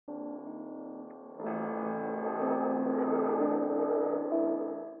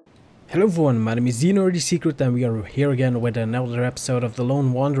Hello everyone, my name is TheNerdySecret and we are here again with another episode of The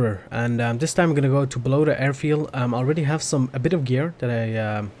Lone Wanderer. And this time I'm gonna go to Bolota Airfield. I already have a bit of gear that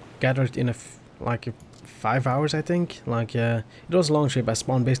I gathered in 5 hours, I think. It was a long trip. I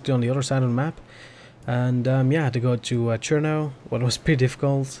spawned basically on the other side of the map. And yeah, I had to go to Cherno, what was pretty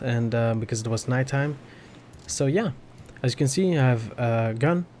difficult, and because it was nighttime. So yeah, as you can see, I have a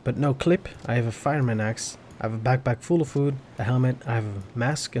gun, but no clip. I have a fireman axe. I have a backpack full of food, a helmet, I have a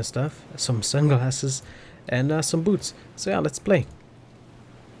mask and stuff, some sunglasses, and some boots. So yeah, let's play.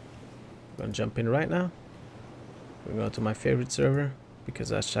 I'm gonna jump in right now. We're going to my favorite server, because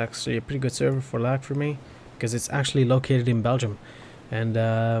that's actually a pretty good server for lag for me, because it's actually located in Belgium. And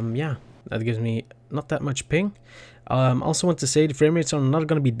yeah, that gives me not that much ping. Also want to say the frame rates are not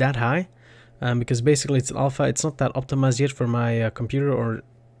gonna be that high, because basically it's alpha, it's not that optimized yet for my computer or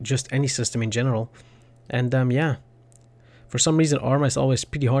just any system in general. And yeah, for some reason ARMA is always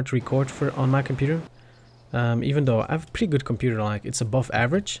pretty hard to record on my computer, even though I have a pretty good computer, like it's above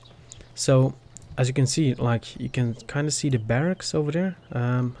average. So as you can see, like you can kind of see the barracks over there.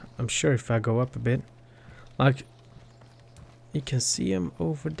 I'm sure if I go up a bit, like you can see them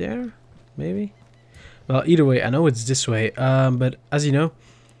over there, maybe. Well, either way, I know it's this way, but as you know,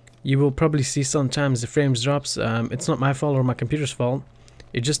 you will probably see sometimes the frames drops. It's not my fault or my computer's fault.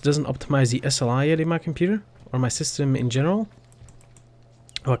 It just doesn't optimize the SLI yet in my computer or my system in general.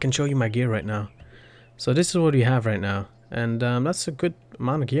 Oh, I can show you my gear right now. So this is what we have right now, and that's a good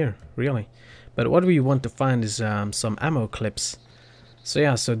amount of gear, really. But what we want to find is some ammo clips. So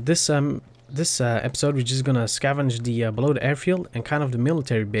yeah, so this episode we're just gonna scavenge the Bolota Airfield and kind of the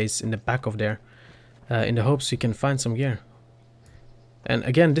military base in the back of there, in the hopes we can find some gear. And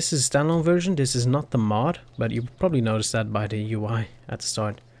again, this is a standalone version, this is not the mod, but you probably noticed that by the UI at the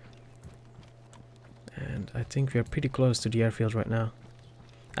start. And I think we are pretty close to the airfield right now.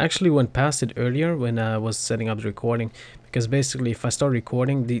 I actually went past it earlier when I was setting up the recording, because basically if I start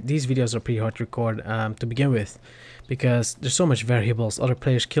recording, these videos are pretty hard to record to begin with, because there's so much variables, other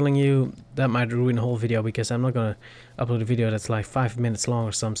players killing you, that might ruin the whole video, because I'm not gonna upload a video that's like 5 minutes long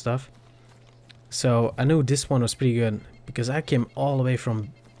or some stuff. So I knew this one was pretty good, because I came all the way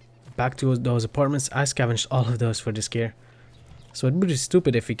from back to those apartments. I scavenged all of those for this gear. So it'd be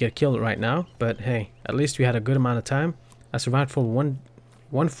stupid if we get killed right now, but hey, at least we had a good amount of time. I survived for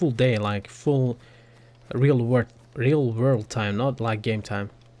one full day, like full real world time, not like game time.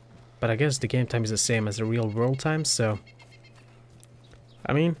 But I guess the game time is the same as the real world time, so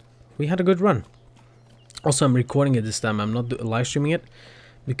I mean, we had a good run. Also, I'm recording it this time, I'm not live streaming it,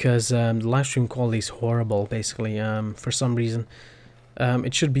 because the live stream quality is horrible, basically, for some reason.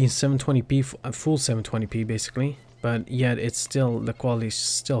 It should be in 720p, full 720p basically, but yet it's still, the quality is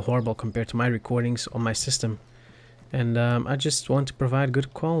still horrible compared to my recordings on my system. And I just want to provide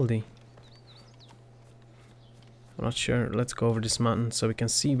good quality. I'm not sure, let's go over this mountain so we can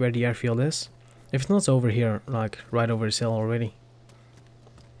see where the airfield is. If it's not over here, like right over this hill already.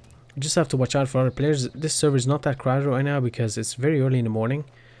 You just have to watch out for other players. This server is not that crowded right now because it's very early in the morning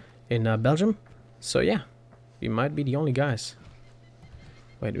in Belgium. So yeah, we might be the only guys.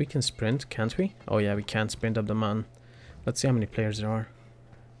 Wait, we can sprint, can't we? Oh yeah, we can sprint up the mountain. Let's see how many players there are.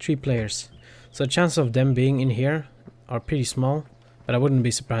 3 players. So the chances of them being in here are pretty small, but I wouldn't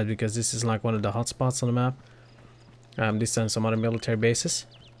be surprised because this is like one of the hotspots on the map. This and some other military bases.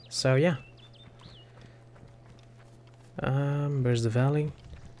 So yeah. Where's the valley?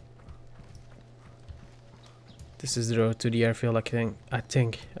 This is the road to the airfield, I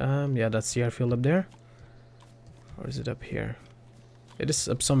think. Yeah, that's the airfield up there. Or is it up here? It is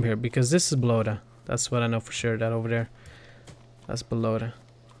up some here, because this is Bolota. That's what I know for sure, that over there. That's Bolota.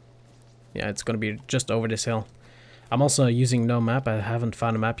 Yeah, it's gonna be just over this hill. I'm also using no map, I haven't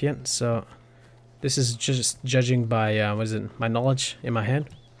found a map yet, so this is just judging by, what is it, my knowledge in my head.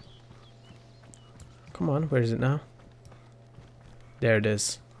 Come on, where is it now? There it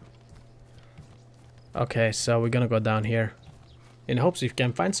is. Okay, so we're gonna go down here in hopes we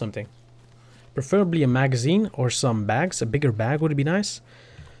can find something. Preferably a magazine or some bags. A bigger bag would be nice.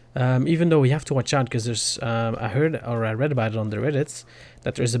 Even though we have to watch out because there's, I heard or I read about it on the Reddits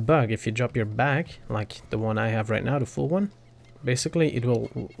that there's a bug. If you drop your bag, like the one I have right now, the full one, basically it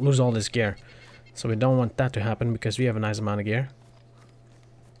will lose all this gear. So we don't want that to happen because we have a nice amount of gear.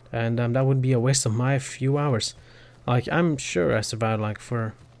 And that would be a waste of my few hours. Like, I'm sure I survived like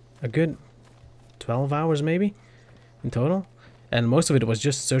for a good 12 hours maybe in total, and most of it was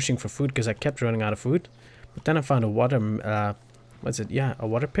just searching for food because I kept running out of food. But then I found a water what's it, yeah, a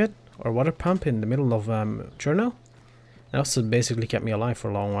water pit or water pump in the middle of Cherno. That also basically kept me alive for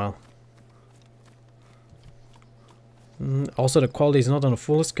a long while. Also, the quality is not on the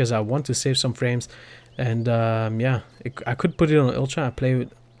fullest because I want to save some frames. And yeah, I could put it on ultra. I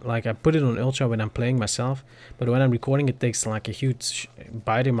put it on ultra when I'm playing myself, but when I'm recording, it takes like a huge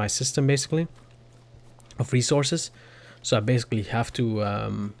bite in my system, basically, of resources. So I basically have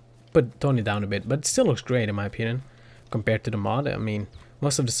to tone it down a bit, but it still looks great in my opinion compared to the mod. I mean,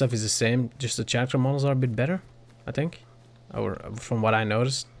 most of the stuff is the same, just the character models are a bit better, I think, or from what I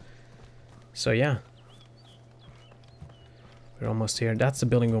noticed. So yeah, we're almost here. That's the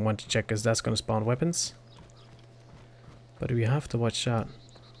building we want to check because that's going to spawn weapons. But we have to watch out.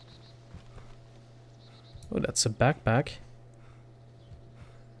 Oh, that's a backpack.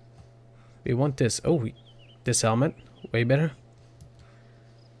 We want this. Oh, this helmet. Way better.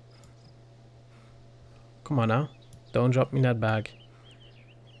 Come on now. Don't drop me that bag.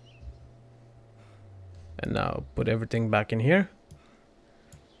 And now put everything back in here.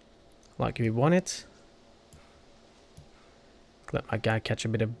 Like we want it. Let my guy catch a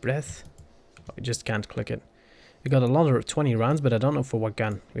bit of breath. Oh, we just can't click it. We got a lot of 20 rounds, but I don't know for what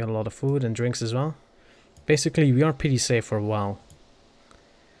gun. We got a lot of food and drinks as well. Basically, we are pretty safe for a while.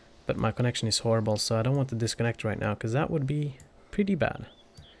 But my connection is horrible, so I don't want to disconnect right now, because that would be pretty bad.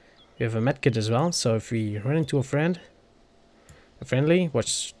 We have a medkit as well, so if we run into a friendly,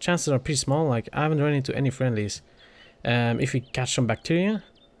 which chances are pretty small, like I haven't run into any friendlies. If we catch some bacteria,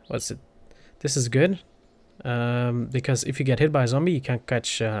 what's it? This is good. Because if you get hit by a zombie, you can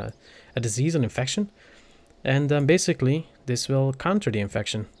catch a disease, an infection. And basically, this will counter the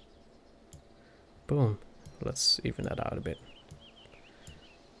infection. Boom. Let's even that out a bit.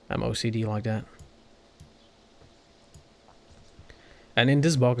 I'm OCD like that. And in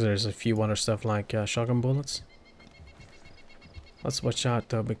this box, there's a few other stuff like shotgun bullets. Let's watch out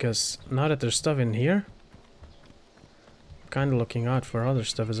though, because now that there's stuff in here, I'm kind of looking out for other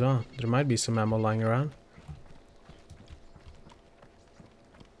stuff as well. There might be some ammo lying around.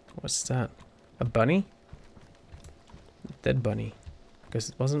 What's that? A bunny? Dead bunny. Because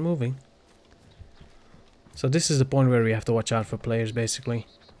it wasn't moving. So this is the point where we have to watch out for players, basically.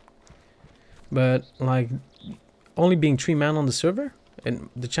 But, like, only being 3 men on the server, and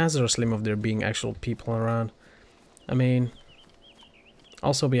the chances are slim of there being actual people around. I mean,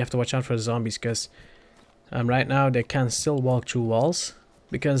 also we have to watch out for the zombies, because right now they can still walk through walls.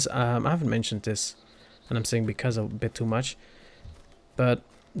 Because, I haven't mentioned this, and I'm saying because a bit too much. But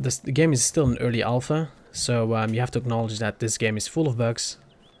the game is still in early alpha, so you have to acknowledge that this game is full of bugs.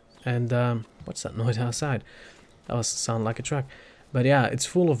 And what's that noise outside? That was sound like a truck. But yeah, it's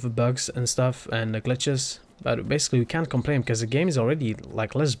full of bugs and stuff and glitches. But basically we can't complain because the game is already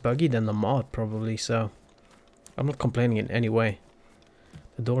like less buggy than the mod probably. So I'm not complaining in any way.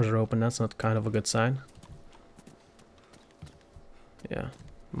 The doors are open. That's not kind of a good sign. Yeah,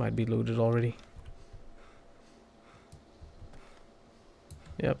 might be looted already.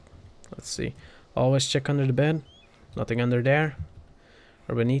 Yep. Let's see. Always check under the bed. Nothing under there.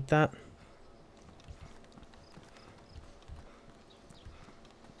 Or beneath that.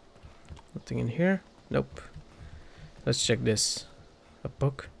 Nothing in here. Nope. Let's check this. A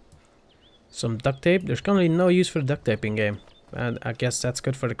book. Some duct tape. There's currently no use for the duct tape in game. And I guess that's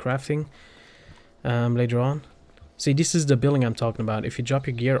good for the crafting later on. See, this is the building I'm talking about. If you drop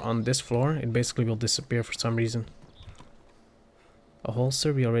your gear on this floor, it basically will disappear for some reason. A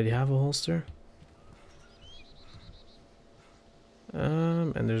holster. We already have a holster.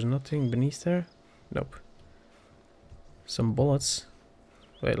 And there's nothing beneath there. Nope. Some bullets.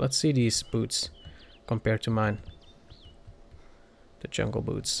 Wait, let's see these boots compared to mine. The jungle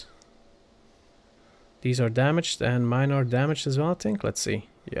boots. These are damaged and mine are damaged as well, I think. Let's see.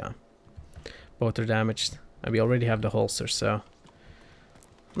 Yeah. Both are damaged. And we already have the holster, so...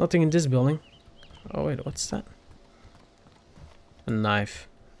 Nothing in this building. Oh wait, what's that? A knife.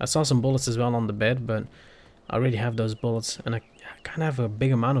 I saw some bullets as well on the bed, but I already have those bullets. And I kind of have a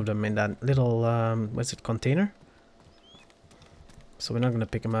big amount of them in that little, what's it, container? So we're not going to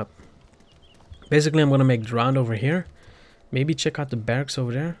pick them up. Basically, I'm going to make the round over here. Maybe check out the barracks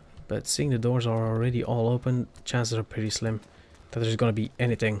over there. But seeing the doors are already all open, chances are pretty slim that there's going to be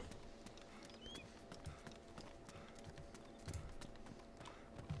anything.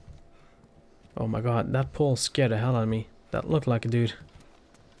 Oh my god, that pole scared the hell out of me. That looked like a dude.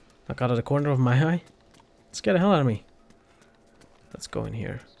 Like out of the corner of my eye. It scared the hell out of me. Let's go in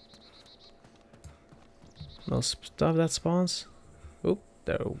here. No stuff that spawns. Oh,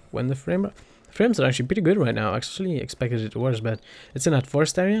 there went the frame. The frames are actually pretty good right now. I actually expected it worse, but it's in that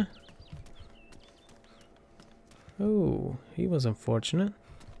forest area. Oh, he was unfortunate.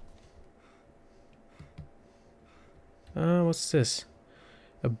 What's this?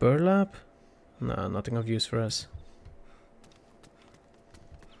 A burlap? No, nothing of use for us.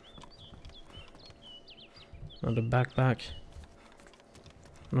 Another backpack.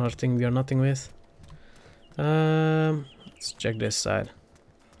 Another thing we are nothing with. Let's check this side.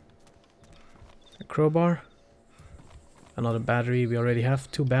 A crowbar. Another battery. We already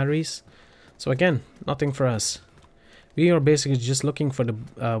have 2 batteries. So again, nothing for us. We are basically just looking for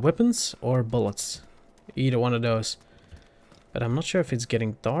the weapons or bullets. Either one of those. But I'm not sure if it's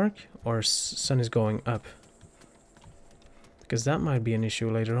getting dark or sun is going up. Because that might be an issue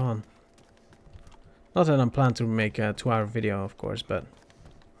later on. Not that I'm planning to make a 2-hour video, of course, but...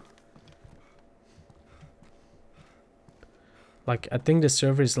 Like, I think the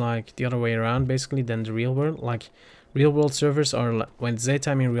server is like the other way around, basically, than the real world. Like, real world servers are, when it's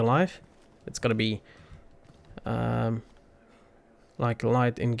daytime in real life, it's gonna be... like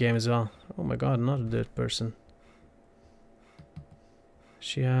light in game as well. Oh my god, another dead person.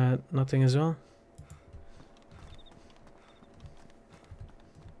 She had nothing as well.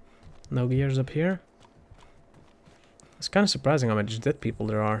 No gears up here. It's kind of surprising how much dead people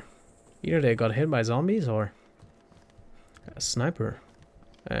there are. Either they got hit by zombies or a sniper.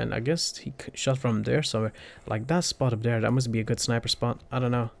 And I guess he shot from there somewhere. Like that spot up there, that must be a good sniper spot. I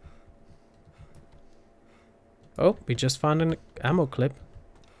don't know. Oh, we just found an ammo clip.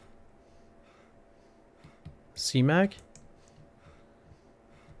 C-mag?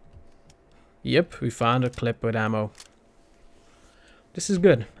 Yep, we found a clip with ammo. This is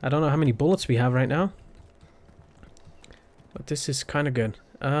good. I don't know how many bullets we have right now. But this is kind of good.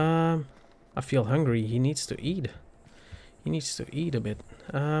 I feel hungry. He needs to eat. He needs to eat a bit.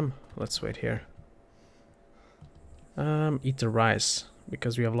 Let's wait here. Eat the rice.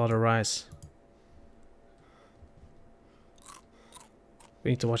 Because we have a lot of rice.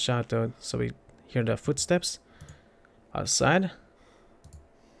 We need to watch out though, so we hear the footsteps outside.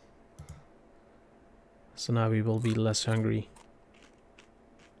 So now we will be less hungry.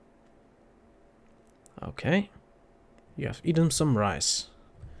 Okay. You have eaten some rice.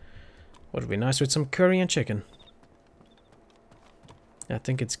 Would be nice with some curry and chicken. I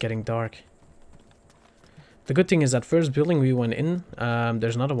think it's getting dark. The good thing is that first building we went in,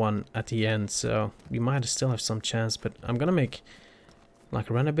 there's another one at the end, so we might still have some chance, but I'm gonna make like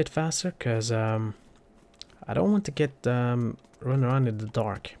run a bit faster, because I don't want to get run around in the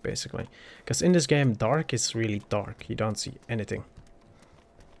dark, basically. Because in this game, dark is really dark. You don't see anything.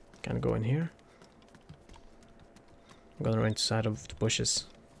 Can I go in here? I'm gonna run inside of the bushes,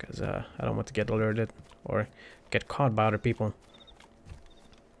 because I don't want to get alerted or get caught by other people.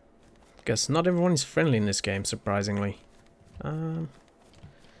 Because not everyone is friendly in this game, surprisingly. We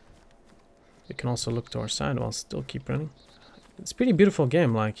can also look to our side while still keep running. It's a pretty beautiful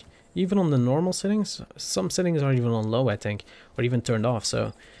game, like, even on the normal settings, some settings are even on low, I think, or even turned off,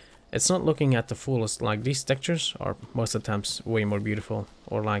 so it's not looking at the fullest. Like, these textures are most of the times way more beautiful,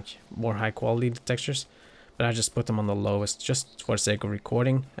 or like more high quality textures, but I just put them on the lowest just for the sake of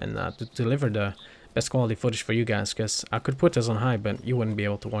recording and to deliver the best quality footage for you guys, because I could put this on high, but you wouldn't be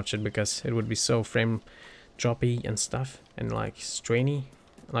able to watch it because it would be so frame droppy and stuff, and like strainy.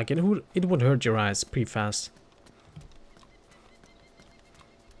 Like, it would hurt your eyes pretty fast.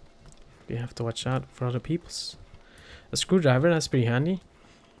 You have to watch out for other people's. A screwdriver, that's pretty handy.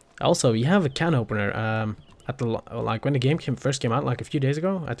 Also, you have a can opener at the like when the game first came out, like a few days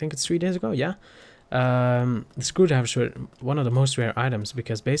ago. I think it's 3 days ago. Yeah, the screwdrivers were one of the most rare items,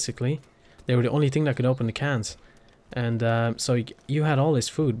 because basically they were the only thing that could open the cans. And so you had all this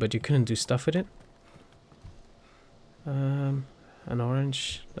food, but you couldn't do stuff with it. An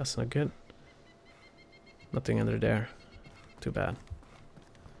orange, that's not good. Nothing under there. Too bad.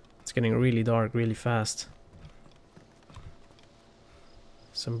 It's getting really dark really fast.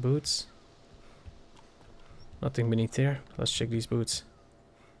 Some boots. Nothing beneath here. Let's check these boots.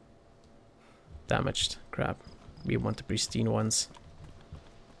 Damaged. Crap. We want the pristine ones.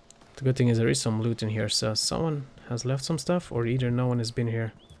 The good thing is there is some loot in here, so someone has left some stuff, or either no one has been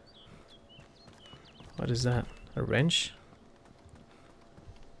here. What is that? A wrench?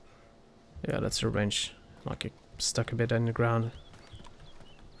 Yeah, that's a wrench. Like it stuck a bit in the ground.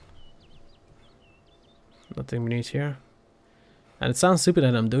 Nothing beneath here. And it sounds stupid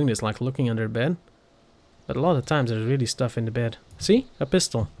that I'm doing this, like looking under the bed. But a lot of times there's really stuff in the bed. See? A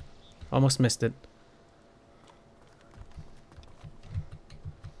pistol. Almost missed it.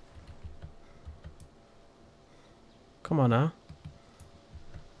 Come on now.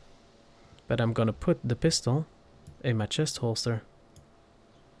 But I'm gonna put the pistol in my chest holster.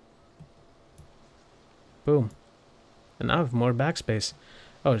 Boom. And now I have more backspace.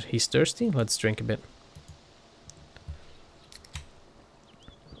 Oh, he's thirsty? Let's drink a bit.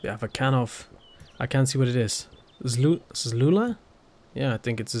 We have a can of... I can't see what it is. Zlula? Yeah, I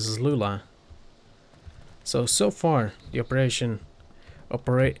think it's Zlula. So far, the Operation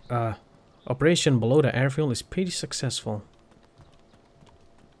Bolota Airfield is pretty successful.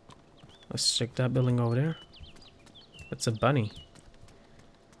 Let's check that building over there. That's a bunny.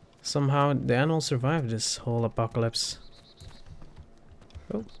 Somehow the animal survived this whole apocalypse.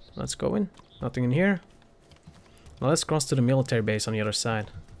 Oh, let's go in. Nothing in here. Now let's cross to the military base on the other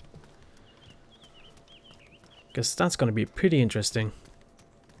side. Because that's gonna be pretty interesting.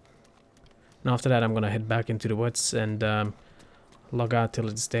 And after that I'm gonna head back into the woods and log out till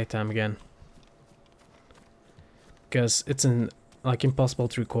it's daytime again. Because it's like impossible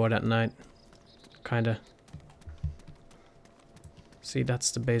to record at night. Kinda. See,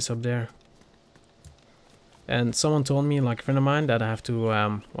 that's the base up there. And someone told me, like a friend of mine, that I have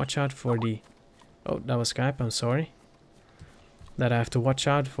to watch out for the... Oh, that was Skype, I'm sorry. That I have to watch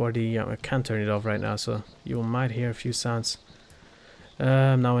out for the... I can't turn it off right now, so you might hear a few sounds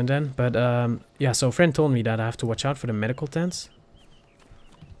now and then. But yeah, so a friend told me that I have to watch out for the medical tents.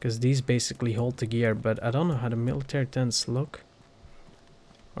 Because these basically hold the gear, but I don't know how the military tents look.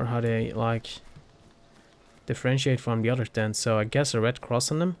 Or how they, like, differentiate from the other tents. So I guess a red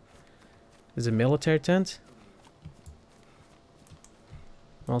cross on them is a military tent.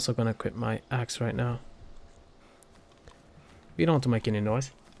 I'm also gonna equip my axe right now. We don't want to make any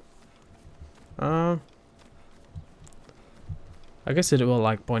noise. I guess it will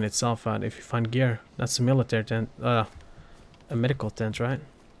like point itself out if you find gear. That's a military tent. A medical tent, right?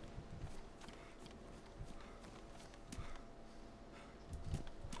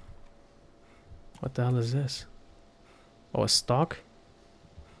 What the hell is this? Oh, a stock?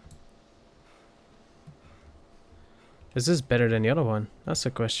 Is this better than the other one? That's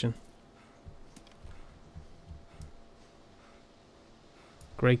the question.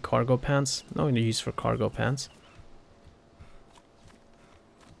 Grey cargo pants? No use for cargo pants.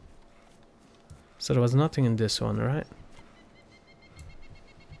 So there was nothing in this one, right?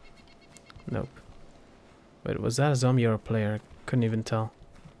 Nope. Wait, was that a zombie or a player? I couldn't even tell.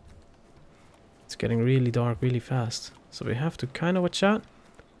 It's getting really dark really fast. So we have to kind of watch out.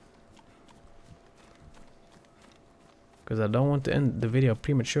 Because I don't want to end the video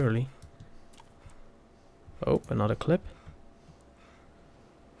prematurely. Oh, another clip.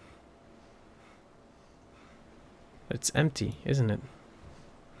 It's empty, isn't it?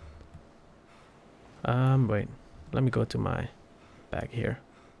 Wait. Let me go to my bag here.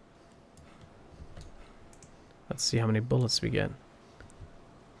 Let's see how many bullets we get.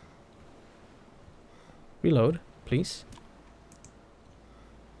 Reload, please.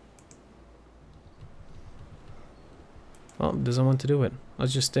 Well, doesn't want to do it.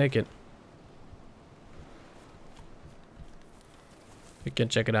 Let's just take it. We can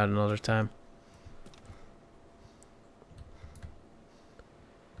check it out another time.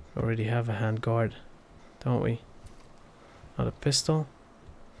 Already have a handguard, don't we? Not a pistol.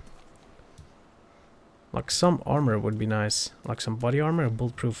 Like some armor would be nice. Like some body armor, a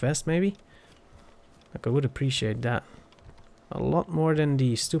bulletproof vest maybe. Like I would appreciate that. A lot more than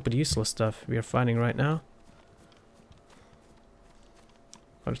the stupid useless stuff we are finding right now.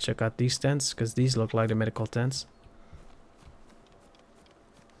 Gotta check out these tents, because these look like the medical tents.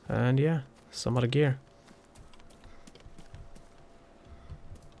 And yeah, some other gear.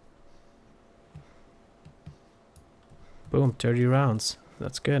 Boom, 30 rounds.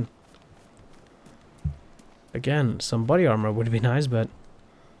 That's good. Again, some body armor would be nice, but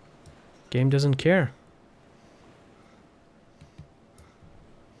game doesn't care.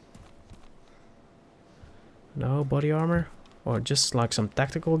 No body armor? Or just like some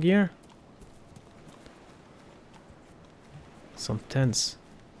tactical gear? Some tents.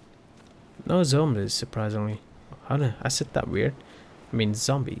 No zombies, surprisingly. How did I said that weird? I mean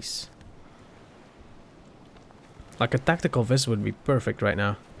zombies. Like a tactical vest would be perfect right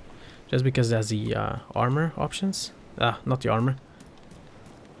now. Just because it has the armor options. Not the armor.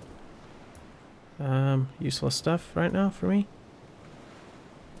 Useless stuff right now for me.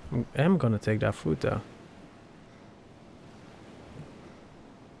 I am gonna take that food though.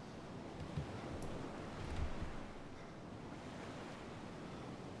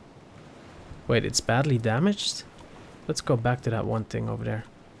 Wait, it's badly damaged? Let's go back to that one thing over there.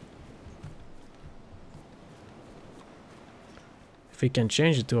 If we can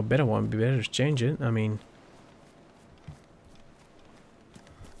change it to a better one, we better change it. I mean...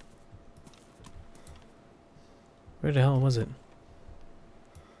 Where the hell was it?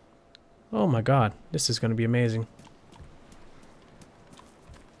 Oh my god, this is gonna be amazing.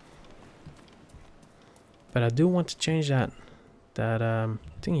 But I do want to change that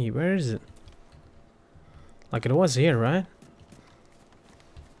thingy. Where is it? Like it was here, right?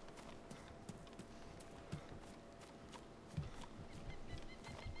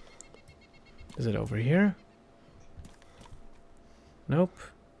 Is it over here? Nope.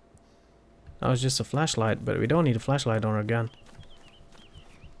 That was just a flashlight, but we don't need a flashlight on our gun.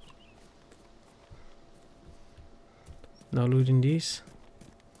 No loot in these.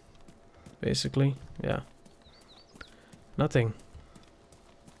 Basically, yeah. Nothing.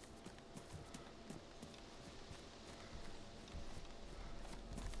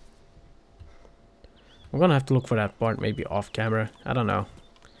 I'm gonna have to look for that part maybe off camera. I don't know.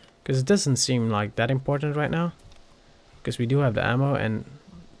 Because it doesn't seem like that important right now. Because we do have the ammo, and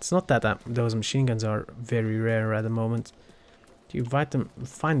it's not that those machine guns are very rare at the moment. You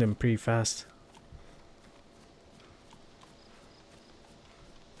find them pretty fast.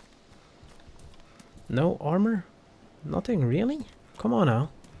 No armor? Nothing really? Come on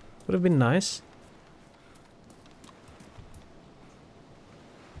now. Would have been nice.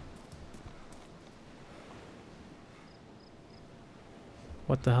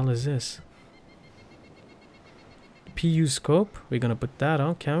 What the hell is this? PU scope? We're gonna put that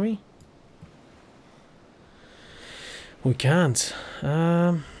on, can we? We can't.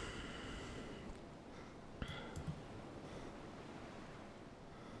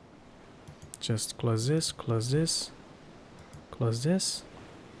 Just close this, close this, close this.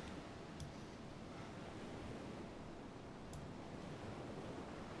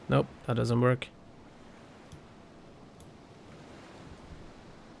 Nope, that doesn't work.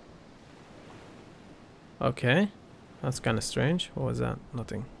 Okay, that's kind of strange. What was that?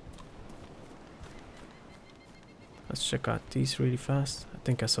 Nothing. Let's check out these really fast. I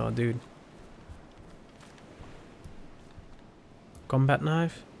think I saw a dude. Combat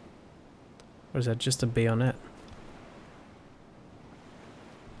knife? Or is that just a bayonet?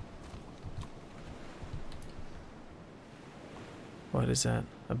 What is that?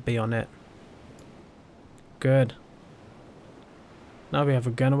 A bayonet. Good. Now we have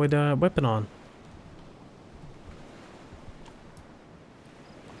a gun with a weapon on.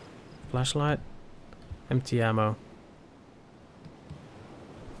 Flashlight. Empty ammo.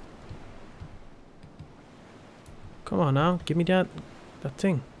 Come on now, give me that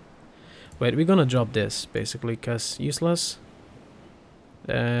thing. Wait, we're gonna drop this basically because useless.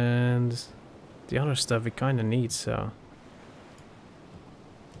 And the other stuff we kinda need, so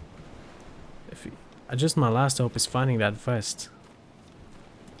just my last hope is finding that vest.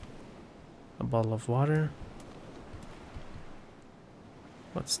 A bottle of water.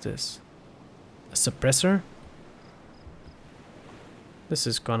 What's this? A suppressor? This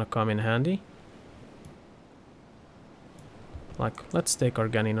is gonna come in handy. Like, let's take our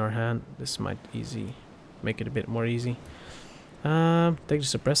gun in our hand. This might make it a bit more easy. Take the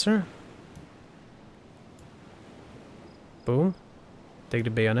suppressor. Boom. Take the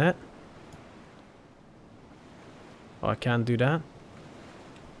bayonet. Oh, I can't do that.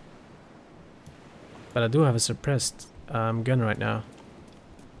 But I do have a suppressed gun right now.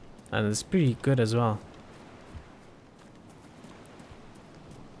 And it's pretty good as well.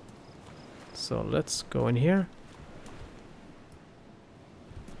 So let's go in here.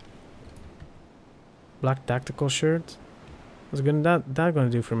 Black tactical shirt. What's that gonna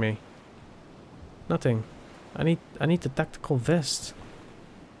do for me? Nothing. I need the tactical vest.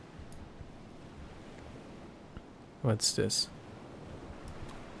 What's this?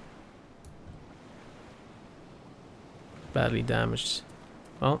 Badly damaged.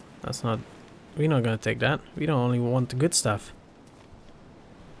 Well, that's not... We're not gonna take that. We don't only want the good stuff.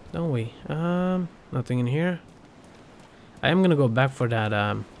 Don't we? Nothing in here. I am gonna go back for that,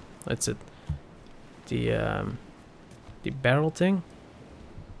 what's it? The barrel thing.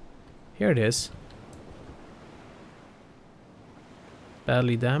 Here it is.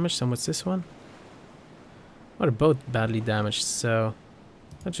 Badly damaged. And what's this one? Well, they're both badly damaged, so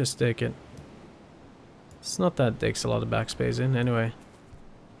let's just take it. It's not that it takes a lot of backspace in, anyway.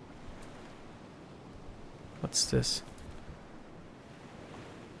 What's this?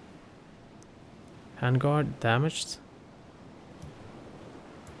 Handguard damaged.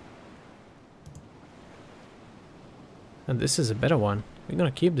 And this is a better one. We're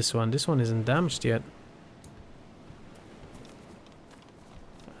gonna keep this one. This one isn't damaged yet.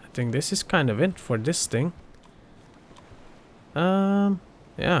 I think this is kind of it for this thing.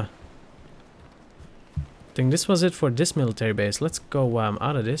 Yeah. I think this was it for this military base. Let's go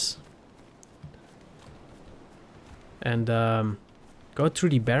out of this. And go through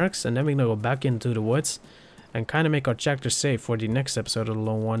the barracks, and then we're gonna go back into the woods and kind of make our chapter safe for the next episode of The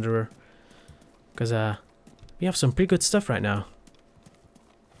Lone Wanderer. Because we have some pretty good stuff right now.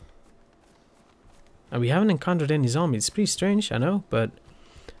 And we haven't encountered any zombies. It's pretty strange, I know, but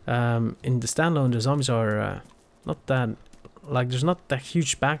in the standalone the zombies are not that... Like, there's not that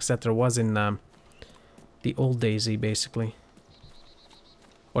huge packs that there was in The old DayZ basically.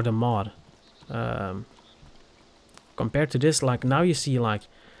 Or the mod. Compared to this, like now you see like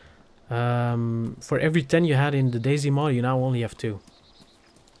for every 10 you had in the DayZ mod, you now only have 2.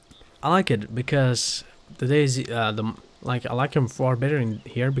 I like it because the DayZ, I like them far better in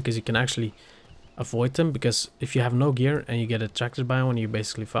here because you can actually avoid them, because if you have no gear and you get attracted by one, you're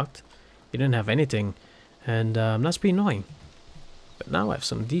basically fucked. You didn't have anything, and that's pretty annoying. But now I have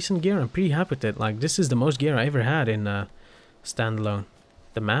some decent gear. I'm pretty happy with it. Like, this is the most gear I ever had in standalone.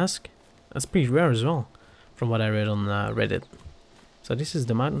 The mask, that's pretty rare as well, from what I read on Reddit. So this is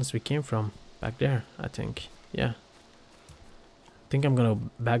the mountains we came from, back there, I think. Yeah. I think I'm gonna go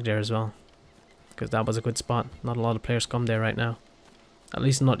back there as well, because that was a good spot. Not a lot of players come there right now. At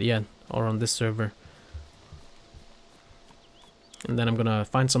least not yet, or on this server. And then I'm gonna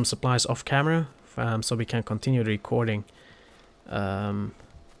find some supplies off camera, so we can continue the recording.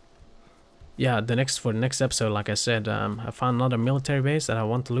 Yeah, for the next episode, like I said, I found another military base that I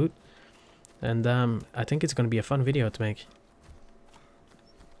want to loot, and I think it's gonna be a fun video to make.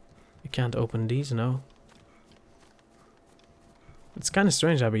 You can't open these, no. It's kind of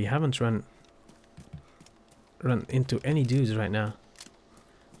strange that we haven't run into any dudes right now.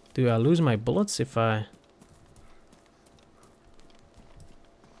 Do I lose my bullets if I...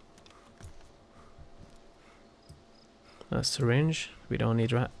 A syringe. We don't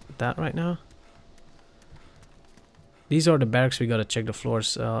need that right now. These are the barracks. We gotta check the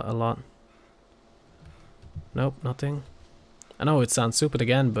floors a lot. Nope, nothing. I know it sounds stupid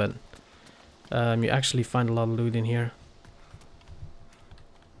again, but you actually find a lot of loot in here.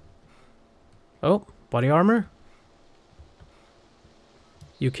 Oh, body armor.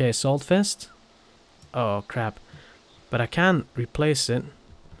 UK assault vest. Oh crap! But I can't replace it.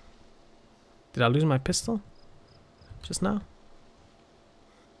 Did I lose my pistol just now?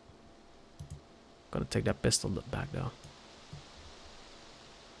 Gonna take that pistol back though.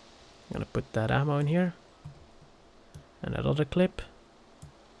 I'm gonna put that ammo in here. And that other clip.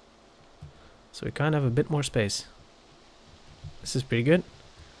 So we kind of have a bit more space. This is pretty good.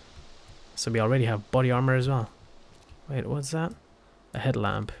 So we already have body armor as well. Wait, what's that? A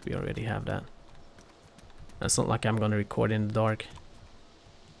headlamp. We already have that. It's not like I'm gonna record in the dark.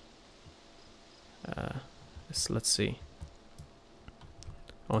 Let's see.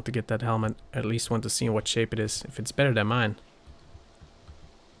 I want to get that helmet. At least want to see what shape it is. If it's better than mine.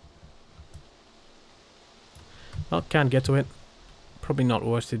 Well, can't get to it. Probably not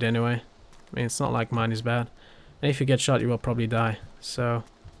worth it anyway. I mean, it's not like mine is bad. And if you get shot, you will probably die. So,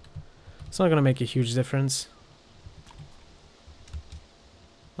 it's not gonna make a huge difference.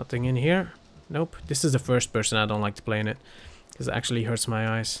 Nothing in here. Nope. This is the first person. I don't like to play in it, because it actually hurts my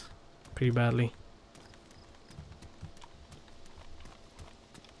eyes pretty badly.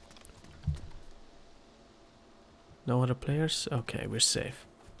 No other players? Okay, we're safe.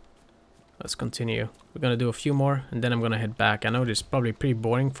 Let's continue. We're gonna do a few more, and then I'm gonna head back. I know this is probably pretty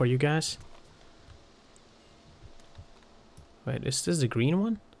boring for you guys. Wait, is this the green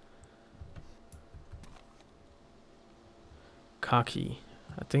one? Khaki.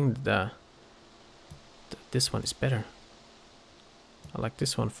 I think this one is better. I like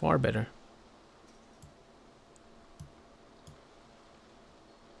this one far better.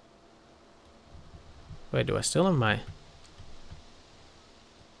 Wait, do I still have my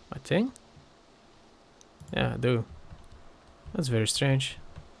thing? Yeah, I do. That's very strange.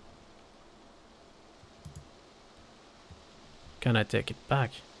 Can I take it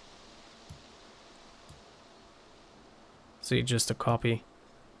back? See, just a copy.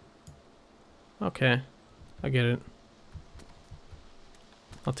 Okay, I get it.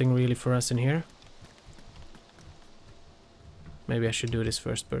 Nothing really for us in here. Maybe I should do this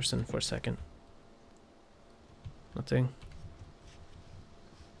first person for a second. Nothing.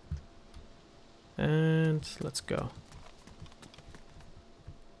 And let's go.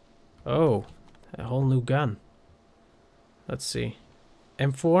 Oh, a whole new gun. Let's see.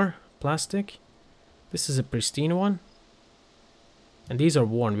 M4 plastic. This is a pristine one. And these are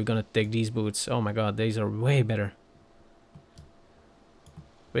worn. We're gonna take these boots. Oh my god, these are way better.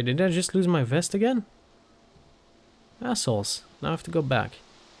 Wait, did I just lose my vest again? Assholes. Now I have to go back.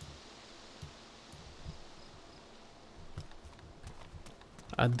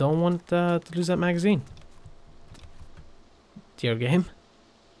 I don't want to lose that magazine. Dear game.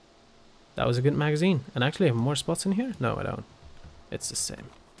 That was a good magazine. And actually I have more spots in here? No, I don't. It's the same.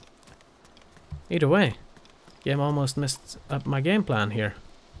 Either way. Game almost messed up my game plan here.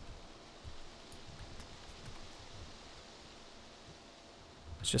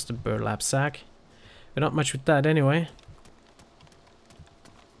 It's just a burlap sack. But not much with that anyway.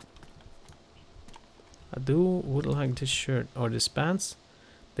 would like this shirt or this pants.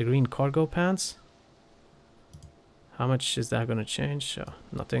 The green cargo pants. How much is that gonna change?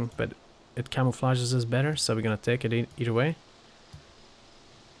 Nothing, but it camouflages us better, so we're gonna take it either way.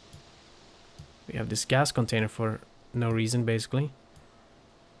 We have this gas container for no reason, basically.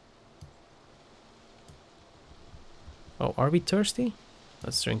 Oh, are we thirsty?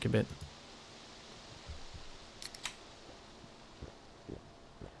 Let's drink a bit.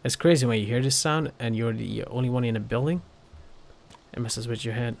 It's crazy when you hear this sound and you're the only one in a building. It messes with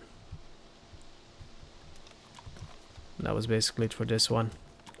your head. That was basically it for this one.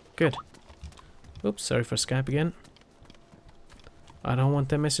 Good. Oops, sorry for Skype again. I don't want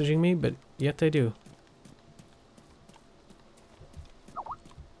them messaging me, but yet they do.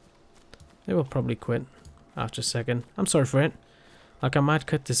 They will probably quit after a second. I'm sorry for it. Like, I might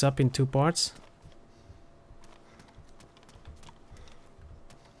cut this up in 2 parts.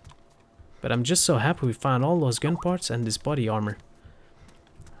 But I'm just so happy we found all those gun parts and this body armor.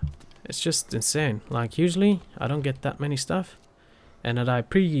 It's just insane. Like, usually I don't get that many stuff. And I die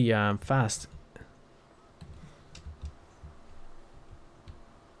pretty fast.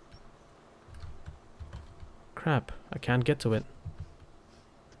 Crap, I can't get to it.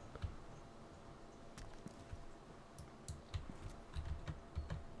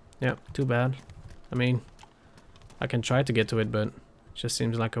 Yeah, too bad. I mean, I can try to get to it, but it just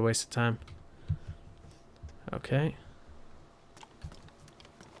seems like a waste of time. Okay.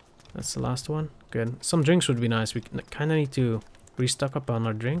 That's the last one. Good. Some drinks would be nice. We kind of need to restock up on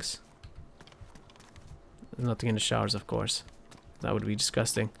our drinks. Nothing in the showers, of course. That would be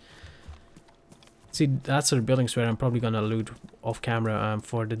disgusting. See, that's sort of buildings where I'm probably gonna loot off camera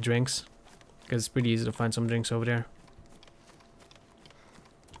for the drinks. Because it's pretty easy to find some drinks over there.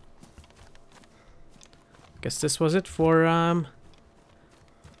 Guess this was it for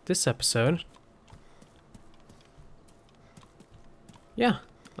this episode. Yeah,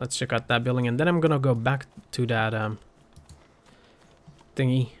 let's check out that building and then I'm gonna go back to that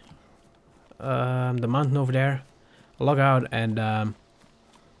thingy, the mountain over there, log out and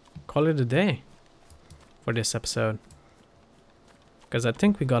call it a day for this episode. Because I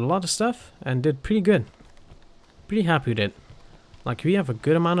think we got a lot of stuff and did pretty good. Pretty happy with it. Like, we have a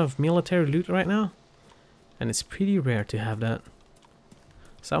good amount of military loot right now. And it's pretty rare to have that.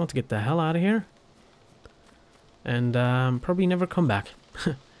 So I want to get the hell out of here. And probably never come back.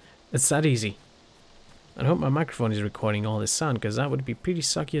 It's that easy. I hope my microphone is recording all this sound, because that would be pretty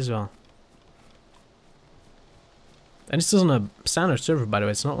sucky as well. And this isn't a standard server, by the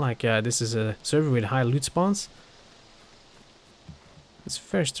way. It's not like this is a server with high loot spawns. It's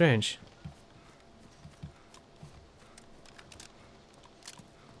very strange.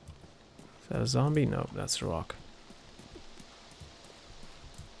 Is that a zombie? No, that's a rock.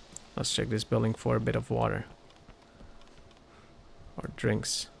 Let's check this building for a bit of water. Or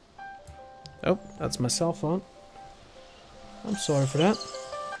drinks. Oh, that's my cell phone. I'm sorry for that.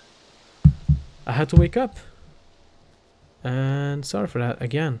 I had to wake up. And sorry for that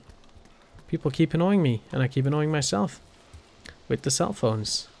again. People keep annoying me, and I keep annoying myself with the cell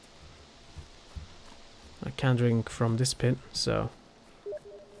phones. I can't drink from this pit, so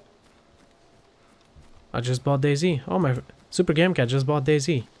I just bought DayZ. Oh, my Super Game Cat just bought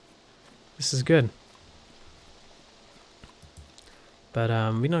DayZ. This is good. But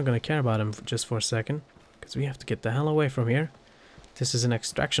we're not gonna care about him just for a second, because we have to get the hell away from here. This is an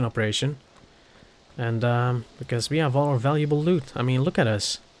extraction operation. And because we have all our valuable loot. I mean, look at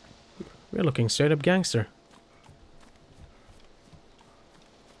us. We're looking straight up gangster.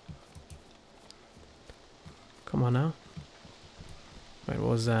 Come on now. Wait, what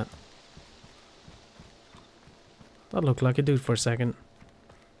was that? That looked like a dude for a second.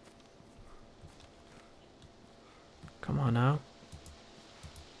 Come on now.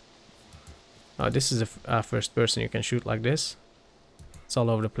 Oh, this is a first person you can shoot like this. It's all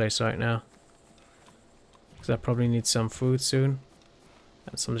over the place right now. Because I probably need some food soon.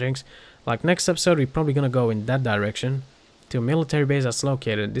 And some drinks. Like, next episode we're probably gonna go in that direction. To a military base that's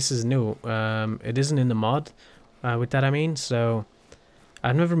located. This is new. It isn't in the mod. With that I mean. So,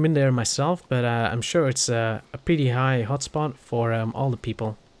 I've never been there myself. But I'm sure it's a pretty high hotspot for all the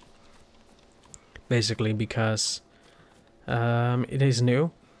people. Basically because it is new.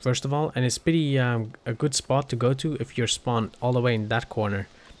 First of all, and it's pretty a good spot to go to if you're spawned all the way in that corner,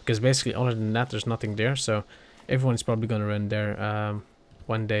 because basically other than that there's nothing there, so everyone's probably gonna run there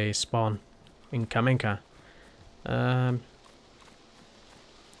when they spawn in Kamenka. Yeah,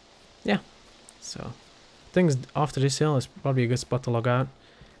 so things after this hill is probably a good spot to log out.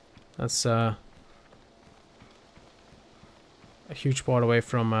 That's a huge part away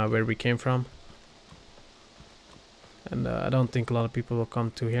from where we came from. And I don't think a lot of people will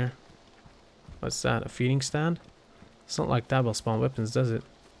come to here. What's that? A feeding stand? It's not like that will spawn weapons, does it?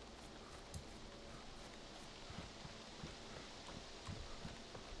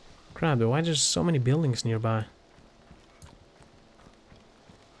 Crap, why are there so many buildings nearby?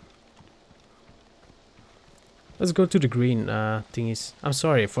 Let's go to the green thingies. I'm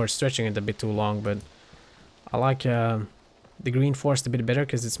sorry for stretching it a bit too long, but I like the green forest a bit better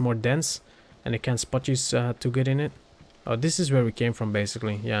because it's more dense and it can't spot you too good in it. Oh, this is where we came from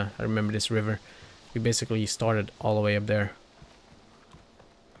basically. Yeah, I remember this river. We basically started all the way up there.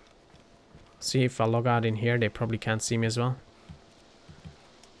 See, if I log out in here, they probably can't see me as well.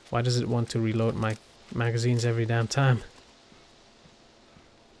 Why does it want to reload my magazines every damn time?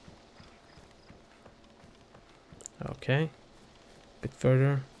 Okay, a bit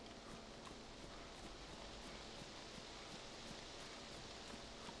further.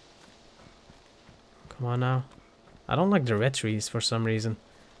 Come on now. I don't like the red trees for some reason.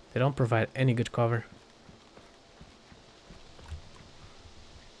 They don't provide any good cover.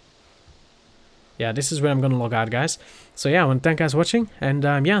 Yeah, this is where I'm gonna log out, guys. So yeah, I want to thank you guys for watching, and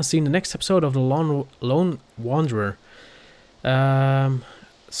yeah, see you in the next episode of the Lone Wanderer.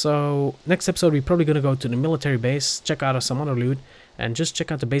 So next episode we're probably gonna go to the military base, check out some other loot, and just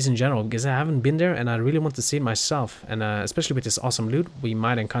check out the base in general, because I haven't been there and I really want to see it myself. And especially with this awesome loot, we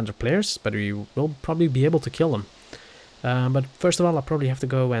might encounter players, but we will probably be able to kill them. But first of all, I'll probably have to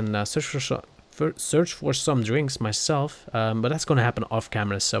go and search for some drinks myself, but that's gonna happen off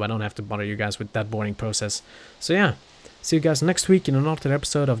camera, so I don't have to bother you guys with that boring process. So yeah, see you guys next week in another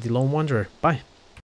episode of The Lone Wanderer. Bye.